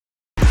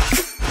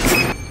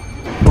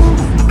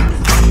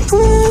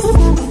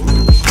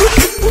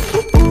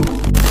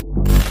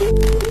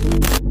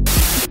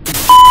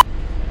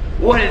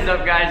What is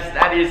up, guys?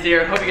 Thaddeus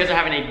here. Hope you guys are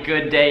having a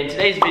good day. In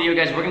today's video,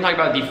 guys, we're gonna talk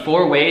about the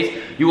 4 ways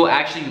you will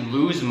actually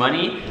lose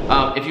money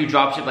if you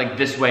dropship like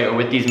this way or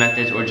with these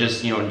methods, or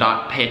just, you know,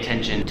 not pay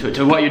attention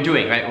to what you're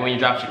doing, right, when you're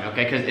dropshipping,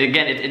 okay? Because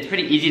again, it's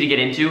pretty easy to get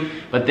into,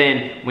 but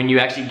then when you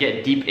actually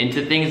get deep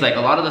into things, like a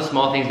lot of the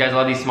small things, guys, a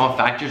lot of these small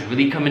factors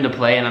really come into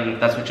play,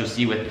 and that's what you'll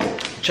see with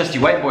trusty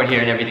whiteboard here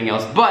and everything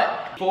else.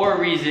 But 4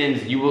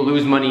 reasons you will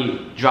lose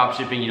money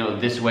dropshipping, you know,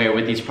 this way or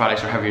with these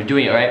products or however you're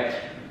doing it, right?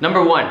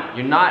 Number 1,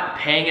 you're not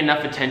paying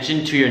enough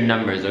attention to your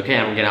numbers, okay?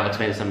 I'm gonna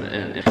explain this on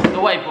the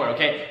whiteboard,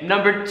 okay?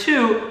 Number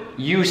 2,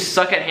 you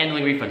suck at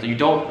handling refunds. So you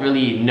don't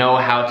really know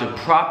how to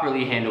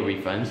properly handle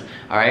refunds,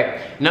 all right?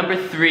 Number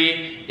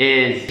 3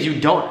 is you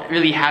don't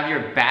really have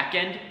your back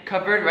end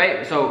covered,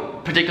 right?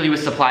 So particularly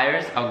with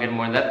suppliers, I'll get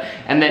more into that.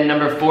 And then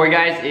number 4,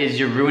 guys, is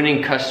you're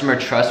ruining customer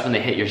trust when they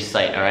hit your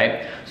site, all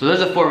right? So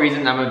those are 4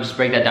 reasons. I'm gonna just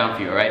break that down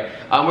for you, all right?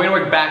 We're gonna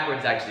work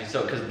backwards, actually,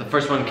 so because the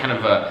first one kind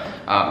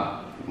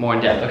of more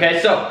in depth. Okay,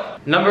 so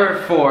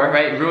number 4,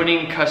 right,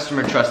 ruining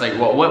customer trust. Like,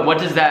 what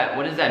does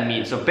that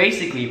mean? So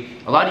basically,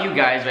 a lot of you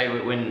guys,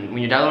 right, when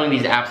you're downloading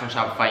these apps on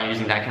Shopify and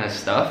using that kind of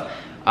stuff,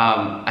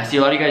 I see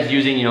a lot of you guys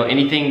using, you know,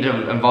 anything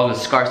to involve with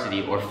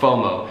scarcity or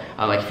FOMO,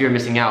 like fear of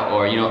missing out,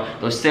 or, you know,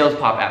 those sales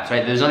pop apps,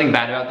 right? There's nothing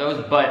bad about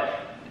those, but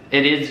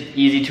it is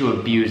easy to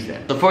abuse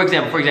them. So for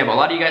example, a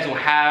lot of you guys will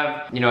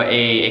have, you know,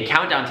 a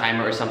countdown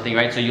timer or something,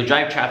 right? So you'll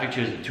drive traffic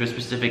to a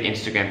specific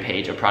Instagram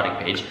page or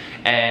product page,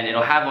 and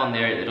it'll have on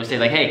there, it'll say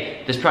like,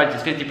 hey, this product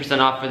is 50%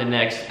 off for the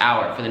next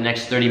hour, for the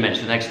next 30 minutes,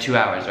 for the next 2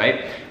 hours,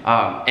 right?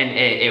 And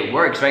it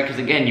works, right? Because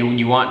again,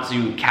 you want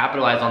to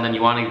capitalize on them,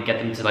 you want to get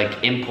them to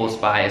like impulse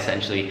buy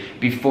essentially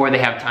before they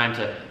have time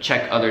to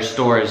check other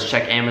stores,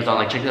 check Amazon,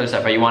 like check the other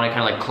stuff, right? You want to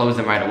kind of like close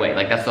them right away.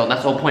 Like that's the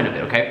whole point of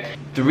it, okay?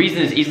 The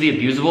reason it's easily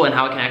abusable and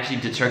how it can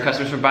actually deter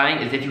customers from buying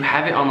is if you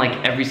have it on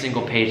like every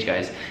single page,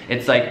 guys.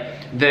 It's like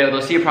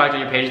they'll see a product on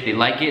your page, they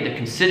like it, they're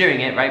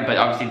considering it, right? But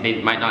obviously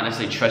they might not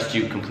necessarily trust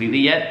you completely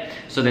yet.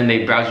 So then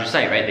they browse your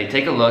site, right? They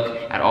take a look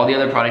at all the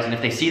other products, and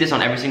if they see this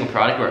on every single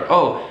product where,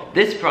 oh,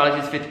 this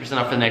product is 50%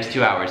 off for the next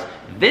 2 hours,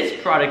 this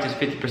product is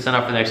 50%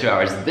 off for the next 2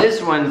 hours,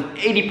 this one's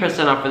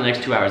 80% off for the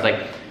next 2 hours,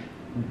 like,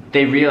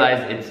 they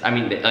realize it's, I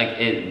mean,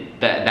 like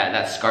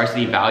that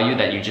scarcity value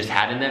that you just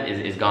had in them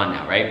is gone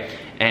now, right?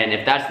 And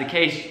if that's the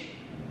case,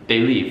 they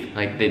leave,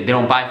 like they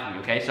don't buy from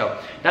you, okay? So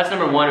that's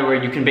number 1,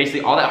 where you can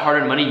basically, all that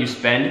hard-earned money you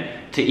spend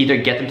to either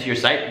get them to your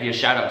site via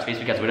shoutouts,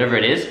 Facebook ads, whatever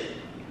it is,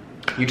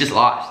 you just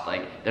lost.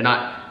 Like they're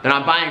not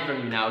buying from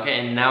you now, okay?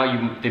 And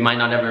now they might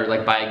not ever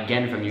like buy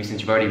again from you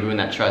since you've already ruined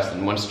that trust.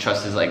 And once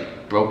trust is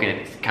like broken,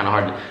 it's kind of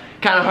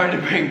hard to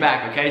bring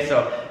back, okay?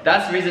 So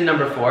that's reason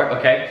number 4,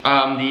 okay?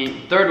 The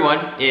 3rd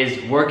one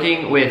is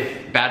working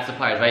with bad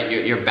suppliers, right?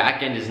 Your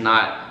back end is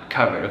not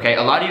covered, okay?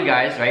 A lot of you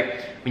guys,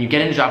 right, when you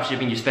get into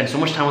dropshipping, you spend so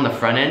much time on the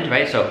front end,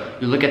 right? So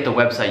you look at the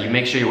website, you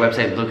make sure your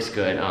website looks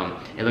good,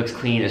 it looks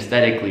clean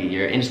aesthetically,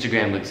 your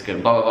Instagram looks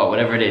good, blah, blah, blah,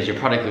 whatever it is, your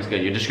product looks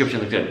good, your description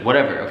looks good,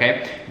 whatever,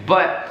 okay?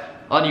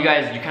 But a lot of you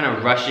guys, you kind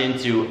of rush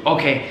into,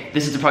 okay,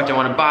 this is the product I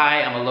want to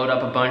buy, I'm gonna load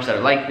up a bunch that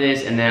are like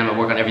this, and then I'm gonna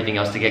work on everything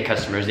else to get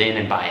customers in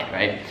and buy it,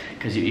 right?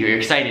 Because you're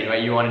excited,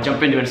 right? You want to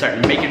jump into it and start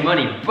making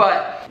money.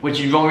 But what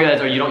you don't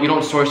realize, or you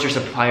don't source your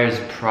suppliers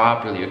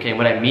properly, okay? And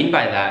what I mean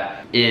by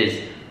that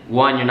is,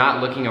 1, you're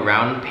not looking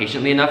around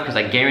patiently enough, because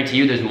I guarantee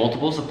you there's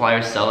multiple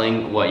suppliers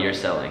selling what you're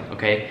selling,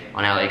 okay?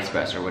 On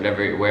AliExpress or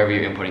wherever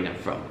you're importing them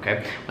from,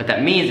 okay? What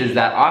that means is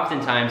that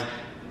oftentimes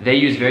they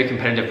use very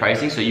competitive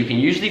pricing, so you can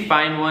usually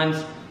find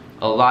ones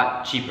a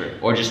lot cheaper,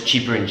 or just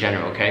cheaper in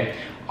general, okay?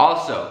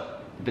 Also,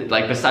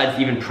 like besides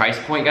even price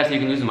point, guys, that you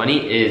can lose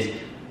money, is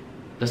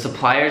the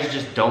suppliers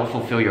just don't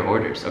fulfill your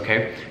orders,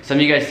 okay? Some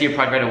of you guys see a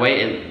product right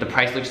away, and the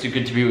price looks too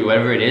good to be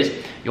whatever it is,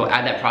 you'll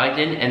add that product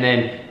in, and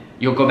then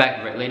you'll go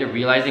back later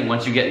realizing,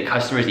 once you get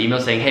customers'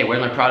 emails saying, hey, where's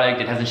my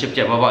product, it hasn't shipped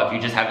yet, blah, blah, if you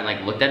just haven't like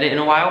looked at it in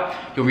a while,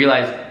 you'll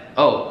realize,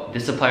 oh,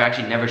 this supplier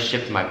actually never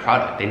shipped my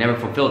product, they never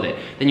fulfilled it.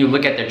 Then you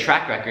look at their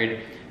track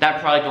record,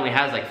 that product only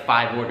has like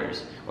 5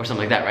 orders or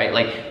something like that, right?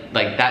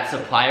 Like that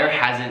supplier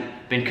hasn't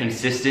been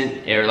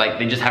consistent, or like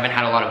they just haven't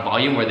had a lot of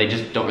volume, where they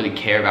just don't really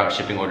care about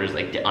shipping orders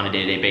like on a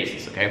day-to-day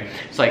basis, okay?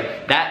 So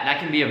like that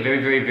can be a very,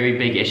 very, very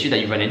big issue that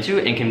you run into,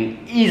 and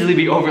can easily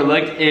be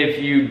overlooked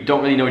if you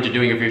don't really know what you're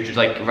doing, if you're just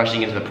like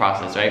rushing into the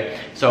process, right?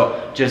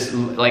 So just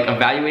like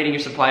evaluating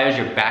your suppliers,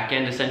 your back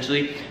end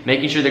essentially,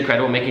 making sure they're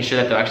credible, making sure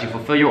that they'll actually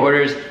fulfill your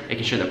orders,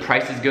 making sure the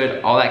price is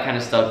good, all that kind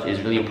of stuff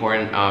is really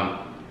important,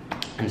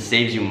 and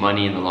saves you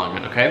money in the long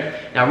run, okay?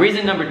 Now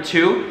reason number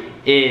 2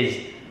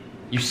 is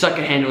you suck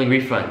at handling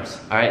refunds,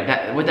 all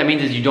right? What that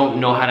means is you don't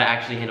know how to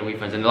actually handle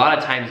refunds. And a lot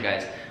of times,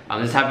 guys,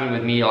 this happened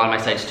with me, a lot of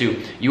my sites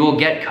too, you will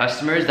get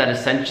customers that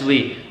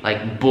essentially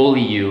like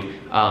bully you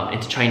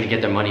into trying to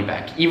get their money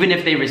back. Even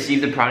if they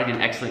receive the product in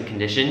excellent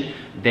condition,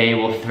 they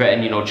will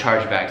threaten, you know,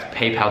 chargebacks,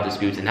 PayPal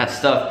disputes, and that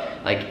stuff,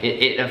 like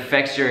it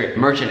affects your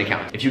merchant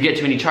account. If you get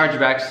too many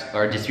chargebacks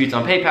or disputes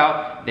on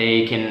PayPal,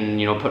 they can,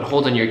 you know, put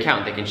holds on your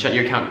account. They can shut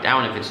your account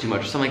down if it's too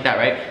much or something like that,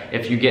 right?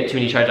 If you get too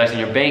many chargebacks in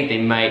your bank, they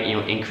might, you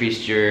know,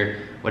 increase your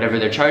whatever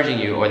they're charging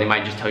you, or they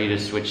might just tell you to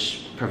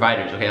switch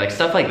providers, okay? Like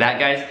stuff like that,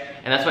 guys,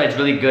 And that's why it's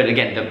really good.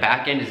 Again, the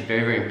back end is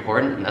very, very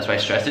important, and that's why I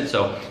stress it.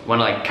 So you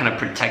wanna like kind of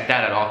protect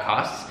that at all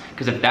costs,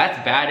 because if that's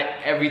bad,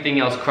 everything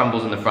else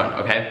crumbles in the front,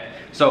 okay?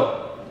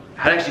 So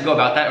how to actually go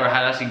about that, or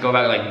how to actually go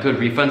about like good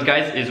refunds,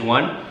 guys, is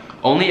one,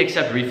 only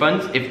accept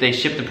refunds if they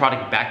ship the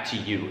product back to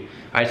you.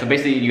 Alright, so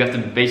basically you have to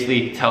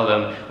basically tell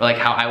them, or like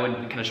how I would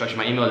kind of structure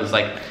my email is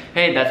like,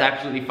 hey, that's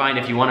absolutely fine.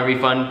 If you want a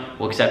refund,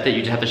 we'll accept it. You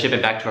just have to ship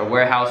it back to our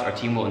warehouse. Our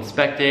team will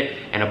inspect it,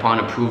 and upon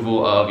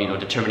approval of,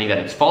 determining that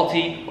it's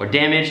faulty or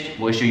damaged,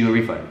 we'll issue you a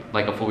refund,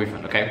 like a full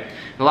refund, okay?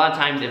 And a lot of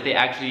times if they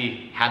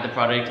actually had the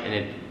product and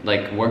it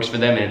like works for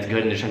them and it's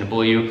good and they're trying to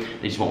bully you,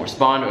 they just won't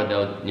respond, or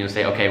they'll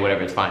say, okay,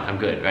 whatever, it's fine, I'm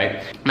good, right?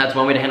 And that's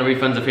one way to handle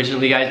refunds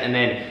efficiently, guys. And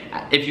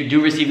then if you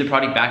do receive the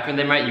product back from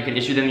them, right, you can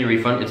issue them your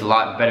refund. It's a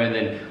lot better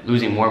than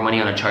losing more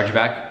money on a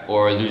chargeback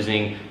or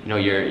losing,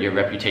 your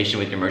reputation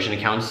with your merchant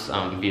accounts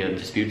via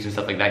disputes and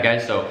stuff like that,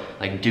 guys. So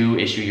like, do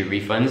issue your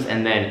refunds,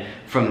 and then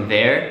from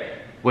there,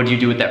 what do you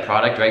do with that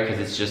product, right? Because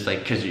it's just like,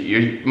 because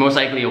you're most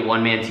likely a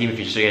one-man team if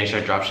you're just getting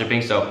started drop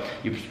shipping, so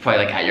you're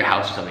probably like at your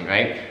house or something,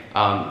 right?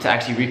 To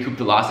actually recoup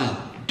the losses,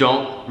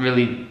 don't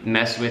really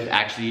mess with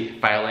actually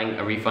filing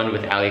a refund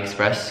with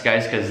AliExpress,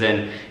 guys, because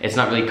then it's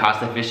not really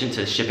cost efficient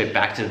to ship it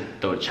back to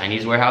the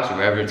Chinese warehouse or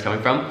wherever it's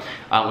coming from.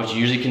 What you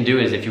usually can do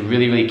is, if you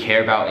really, really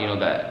care about,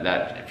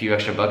 that few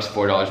extra bucks,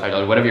 $4,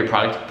 $5, whatever your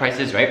product price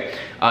is, right?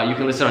 You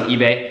can list it on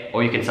eBay,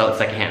 or you can sell it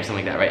secondhand or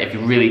something like that, right? If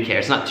you really care.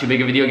 It's not too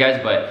big of a deal,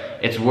 guys, but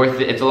it's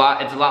worth it. It's a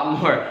lot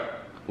more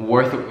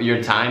worth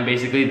your time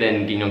basically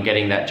than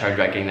getting that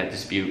chargeback, getting that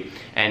dispute,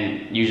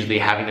 and usually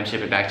having them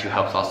ship it back to you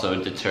helps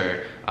also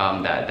deter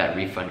that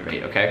refund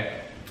rate,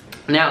 okay?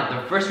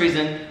 Now the first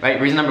reason,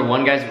 right, reason number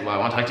one, guys, what I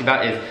want to talk to you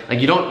about is like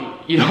you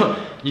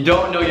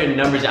don't know your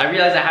numbers. I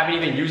realize I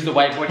haven't even used the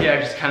whiteboard here.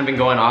 I've just kind of been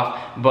going off,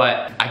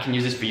 but I can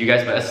use this for you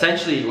guys. But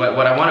essentially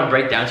what I want to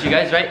break down to you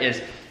guys, right,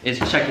 is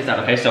check this out,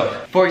 okay? So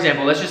for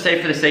example, let's just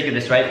say for the sake of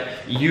this, right,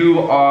 you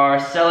are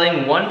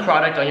selling one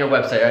product on your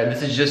website, right?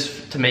 This is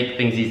just to make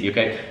things easy,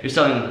 okay? You're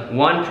selling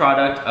one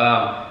product,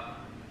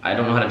 I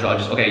don't know how to draw,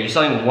 you're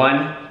selling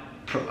one,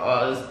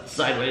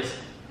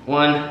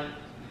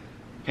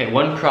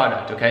 one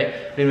product,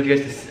 okay? I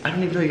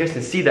don't even know if you guys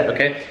can see that,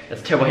 okay?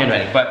 That's terrible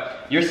handwriting,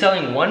 but you're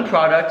selling one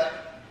product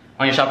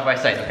on your Shopify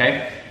site,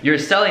 okay? You're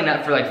selling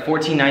that for like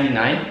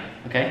 $14.99,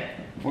 okay?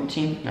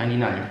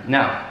 $14.99.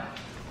 Now,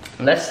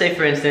 let's say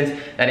for instance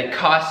that it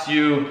costs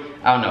you,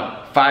 I don't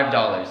know,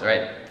 $5,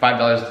 right?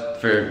 $5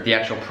 for the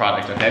actual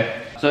product,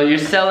 okay? So you're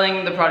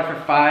selling the product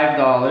for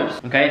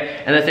 $5,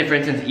 okay? And let's say for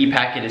instance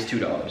e-packet is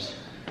 $2,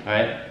 all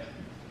right?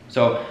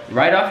 So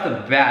right off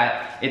the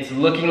bat, it's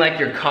looking like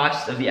your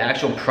cost of the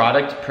actual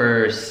product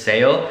per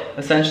sale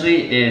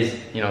essentially is,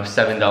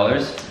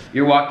 $7.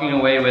 You're walking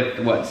away with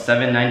what,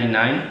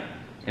 $7.99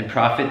 in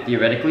profit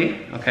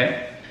theoretically,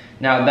 okay?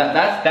 Now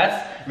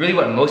that's really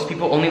what most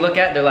people only look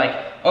at. They're like,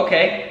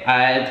 okay,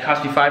 it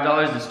cost me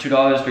 $5, it's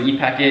 $2 for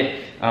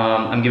e-packet.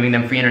 I'm giving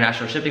them free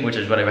international shipping, which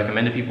is what I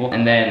recommend to people.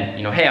 And then,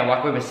 hey, I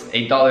walk away with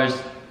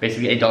 $8,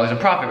 basically $8 in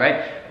profit,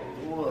 right?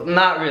 Well,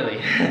 not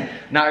really,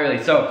 not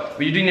really. So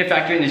what you do need to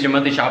factor in is your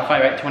monthly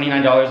Shopify, right?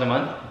 $29 a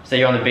month. Say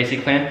you're on the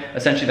basic plan,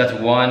 essentially that's $1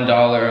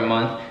 a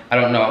month. I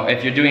don't know,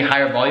 if you're doing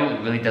higher volume,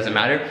 it really doesn't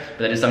matter,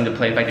 but that is something to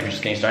play with if you're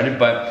just getting started.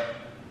 But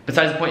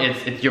besides the point,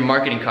 it's your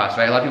marketing costs,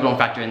 right? A lot of people don't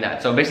factor in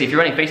that. So basically, if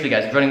you're running Facebook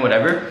ads, if you're running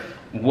whatever,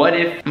 what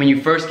if when you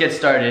first get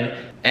started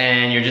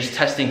and you're just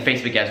testing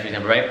Facebook ads, for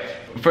example, right?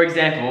 For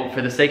example,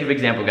 for the sake of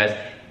example, guys,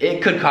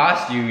 it could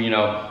cost you,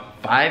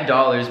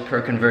 $5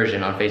 per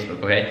conversion on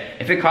Facebook, okay?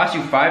 If it costs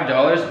you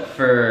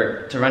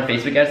 $5 to run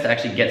Facebook ads to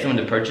actually get someone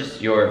to purchase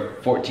your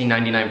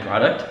 $14.99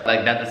 product,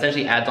 like that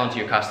essentially adds on to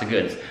your cost of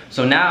goods.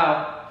 So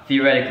now,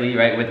 theoretically,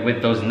 right,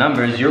 with those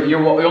numbers, you're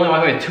only walking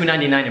away with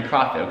 $2.99 in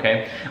profit,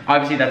 okay?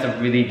 Obviously, that's a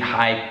really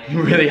high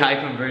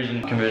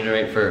conversion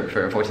rate for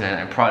a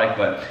 $14.99 product,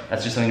 but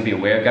that's just something to be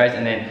aware of, guys.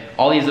 And then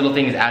all these little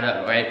things add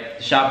up, right?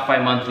 The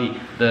Shopify monthly,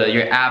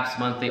 your apps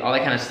monthly, all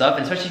that kind of stuff.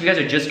 And especially if you guys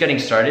are just getting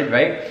started,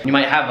 right? You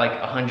might have like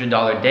a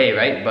 $100 day,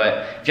 right?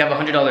 But if you have a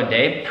 $100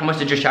 day, how much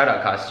did your shout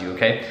out cost you,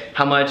 okay?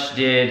 How much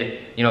did,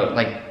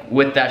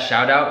 with that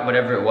shout out,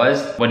 whatever it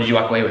was, what did you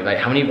walk away with? Like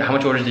how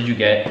much orders did you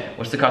get?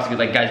 What's the cost of goods?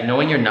 Like, guys,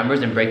 knowing your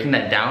numbers and breaking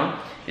that down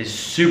is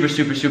super,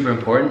 super, super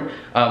important.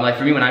 Like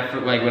for me, when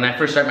I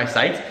first start my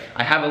sites,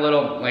 I have a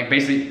little,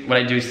 basically what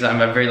I do is I'm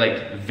very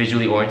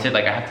visually oriented.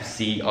 Like I have to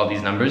see all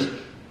these numbers.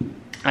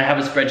 I have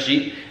a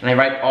spreadsheet and I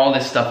write all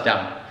this stuff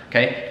down.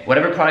 Okay,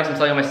 whatever products I'm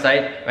selling on my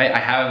site, right, I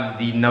have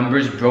the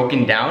numbers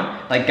broken down.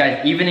 Like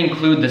guys, even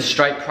include the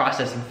Stripe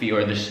processing fee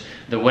or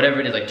the whatever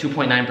it is, like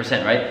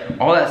 2.9%, right?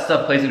 All that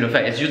stuff plays into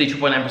effect. It's usually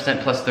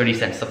 2.9% plus 30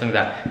 cents, something like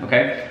that,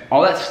 okay?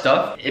 All that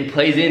stuff, it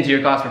plays into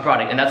your cost per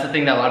product. And that's the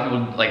thing that a lot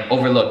of people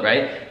overlook,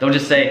 right? They'll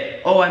just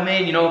say, oh, I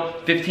made,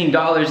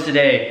 $15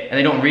 today. And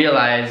they don't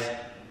realize,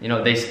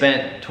 they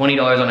spent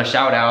 $20 on a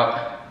shout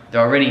out.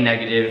 They're already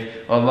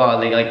negative, blah, blah,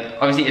 blah.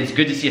 Obviously it's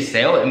good to see a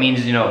sale. It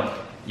means,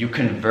 you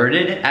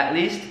converted at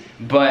least,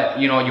 but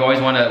you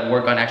always want to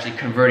work on actually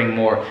converting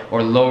more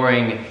or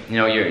lowering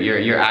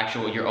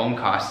your own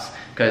costs,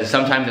 because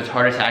sometimes it's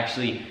harder to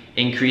actually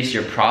increase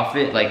your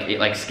profit,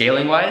 like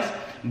scaling wise,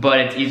 but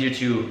it's easier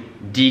to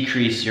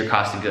decrease your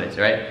cost of goods,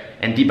 right?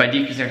 And by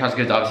decreasing your cost of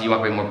goods, obviously you walk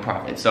away more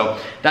profit. So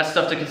that's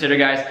stuff to consider,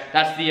 guys.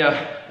 That's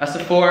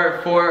the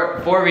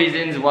four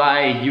reasons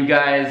why you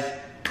guys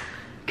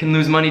can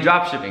lose money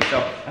dropshipping. So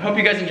I hope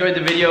you guys enjoyed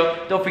the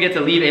video. Don't forget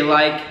to leave a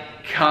like,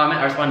 comment.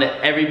 I respond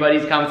to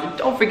everybody's comments, and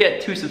don't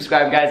forget to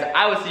subscribe, guys.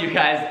 I will see you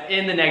guys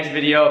in the next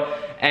video.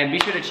 And be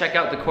sure to check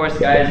out the course,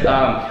 guys.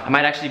 I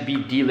might actually be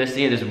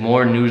delisting it. There's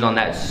more news on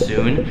that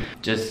soon,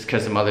 just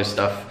because some other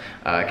stuff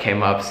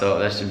came up, so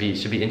that should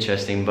be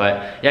interesting.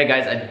 But yeah,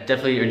 guys, I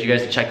definitely urge you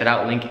guys to check that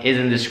out. Link is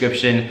in the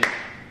description.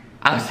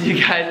 I'll see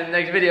you guys in the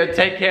next video.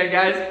 Take care,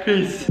 guys.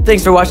 Peace.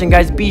 Thanks for watching,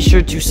 guys. Be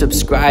sure to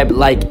subscribe,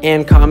 like,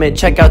 and comment.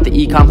 Check out the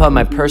Ecom Hub,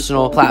 my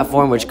personal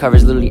platform, which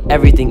covers literally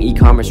everything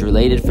e-commerce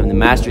related, from the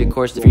mastery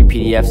course to free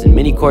PDFs and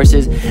mini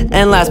courses.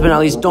 And last but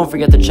not least, don't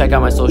forget to check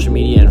out my social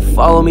media and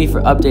follow me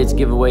for updates,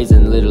 giveaways,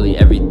 and literally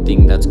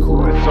everything that's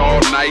cool. It's all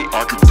night.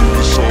 I can do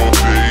this all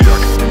day. I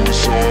can do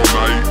this all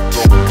night.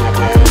 Don't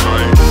all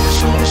night.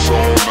 Do this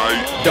all night.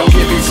 Don't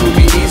give it to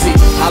me easy.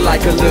 I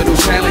like a little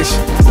challenge.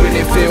 When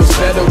it feels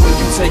better when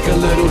you take a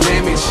little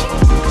damage.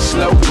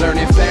 Slow,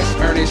 learning fast,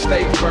 earning,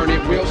 stay burning.